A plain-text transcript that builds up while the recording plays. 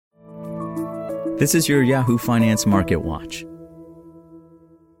This is your Yahoo Finance Market Watch.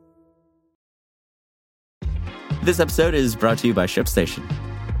 This episode is brought to you by ShipStation.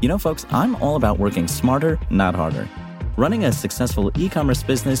 You know, folks, I'm all about working smarter, not harder. Running a successful e-commerce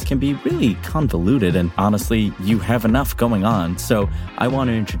business can be really convoluted, and honestly, you have enough going on, so I want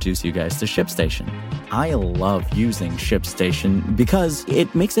to introduce you guys to ShipStation. I love using ShipStation because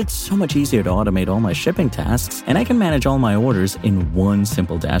it makes it so much easier to automate all my shipping tasks, and I can manage all my orders in one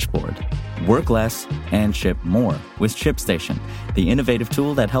simple dashboard. Work less and ship more with ShipStation, the innovative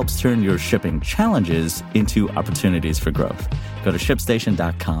tool that helps turn your shipping challenges into opportunities for growth. Go to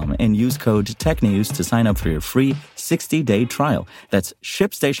ShipStation.com and use code TechNews to sign up for your free 60-day trial. That's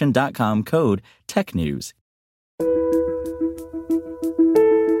ShipStation.com, code TechNews.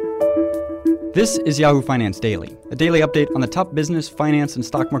 This is Yahoo Finance Daily, a daily update on the top business, finance, and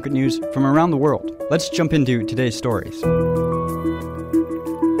stock market news from around the world. Let's jump into today's stories.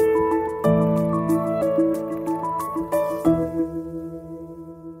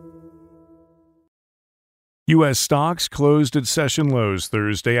 U.S. stocks closed at session lows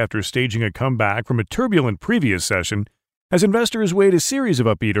Thursday after staging a comeback from a turbulent previous session as investors weighed a series of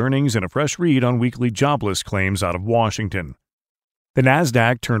upbeat earnings and a fresh read on weekly jobless claims out of Washington. The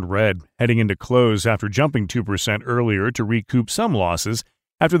Nasdaq turned red heading into close after jumping 2% earlier to recoup some losses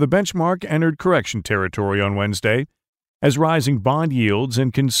after the benchmark entered correction territory on Wednesday, as rising bond yields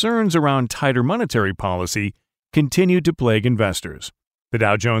and concerns around tighter monetary policy continued to plague investors. The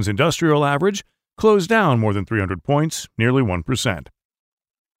Dow Jones Industrial Average closed down more than 300 points, nearly 1%.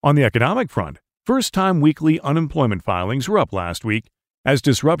 On the economic front, first-time weekly unemployment filings were up last week as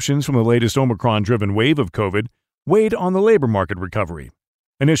disruptions from the latest Omicron-driven wave of COVID weighed on the labor market recovery.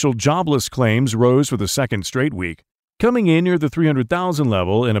 Initial jobless claims rose for the second straight week, coming in near the 300,000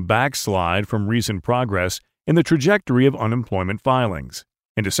 level in a backslide from recent progress in the trajectory of unemployment filings.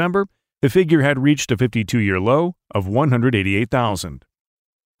 In December, the figure had reached a 52-year low of 188,000.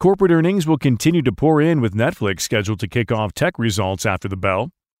 Corporate earnings will continue to pour in with Netflix scheduled to kick off tech results after the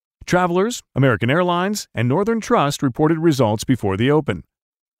bell. Travelers, American Airlines, and Northern Trust reported results before the open.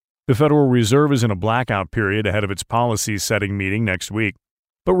 The Federal Reserve is in a blackout period ahead of its policy-setting meeting next week,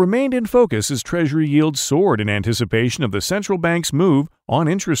 but remained in focus as Treasury yields soared in anticipation of the central bank's move on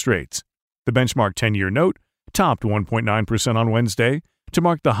interest rates. The benchmark 10-year note topped 1.9% on Wednesday to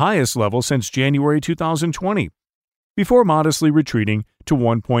mark the highest level since January 2020, before modestly retreating to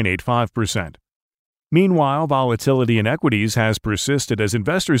 1.85%. Meanwhile, volatility in equities has persisted as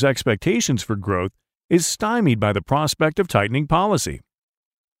investors' expectations for growth is stymied by the prospect of tightening policy.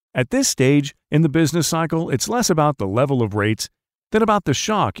 At this stage in the business cycle, it's less about the level of rates than about the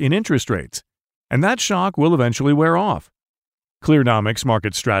shock in interest rates, and that shock will eventually wear off. Clearnomics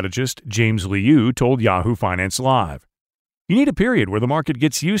market strategist James Liu told Yahoo Finance Live, "You need a period where the market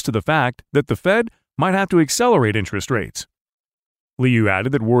gets used to the fact that the Fed might have to accelerate interest rates." Liu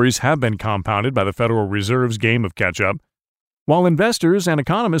added that worries have been compounded by the Federal Reserve's game of catch-up, while investors and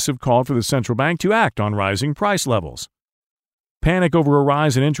economists have called for the central bank to act on rising price levels. Panic over a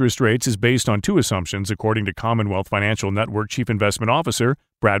rise in interest rates is based on two assumptions, according to Commonwealth Financial Network Chief Investment Officer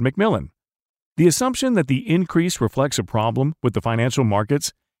Brad McMillan. The assumption that the increase reflects a problem with the financial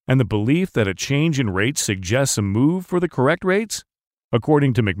markets and the belief that a change in rates suggests a move for the correct rates.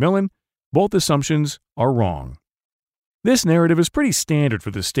 According to McMillan, both assumptions are wrong. This narrative is pretty standard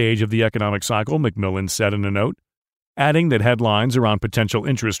for the stage of the economic cycle, McMillan said in a note, adding that headlines around potential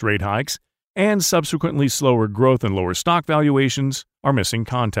interest rate hikes and subsequently slower growth and lower stock valuations are missing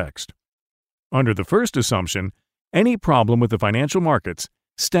context. Under the first assumption, any problem with the financial markets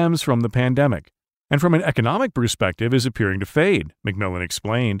stems from the pandemic, and from an economic perspective is appearing to fade, McMillan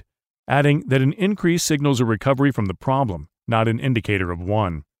explained, adding that an increase signals a recovery from the problem, not an indicator of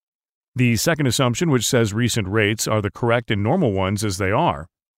one. The second assumption, which says recent rates are the correct and normal ones as they are,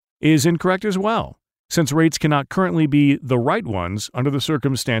 is incorrect as well, since rates cannot currently be the right ones under the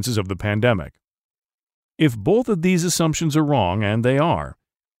circumstances of the pandemic. If both of these assumptions are wrong, and they are,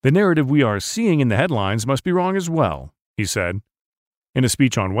 the narrative we are seeing in the headlines must be wrong as well, he said. In a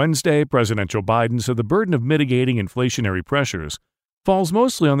speech on Wednesday, President Joe Biden said the burden of mitigating inflationary pressures falls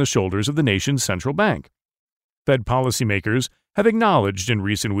mostly on the shoulders of the nation's central bank. Fed policymakers have acknowledged in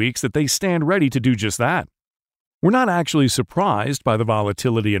recent weeks that they stand ready to do just that. We're not actually surprised by the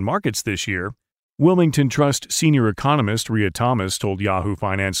volatility in markets this year, Wilmington Trust senior economist Rhea Thomas told Yahoo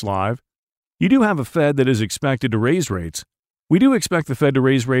Finance Live. You do have a Fed that is expected to raise rates. We do expect the Fed to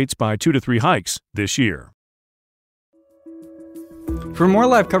raise rates by 2 to 3 hikes this year. For more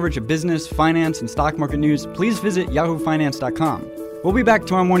live coverage of business, finance, and stock market news, please visit yahoofinance.com. We'll be back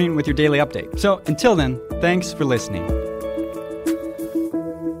tomorrow morning with your daily update. So until then, thanks for listening.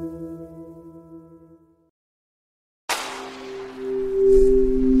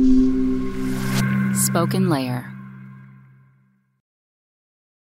 Spoken Layer.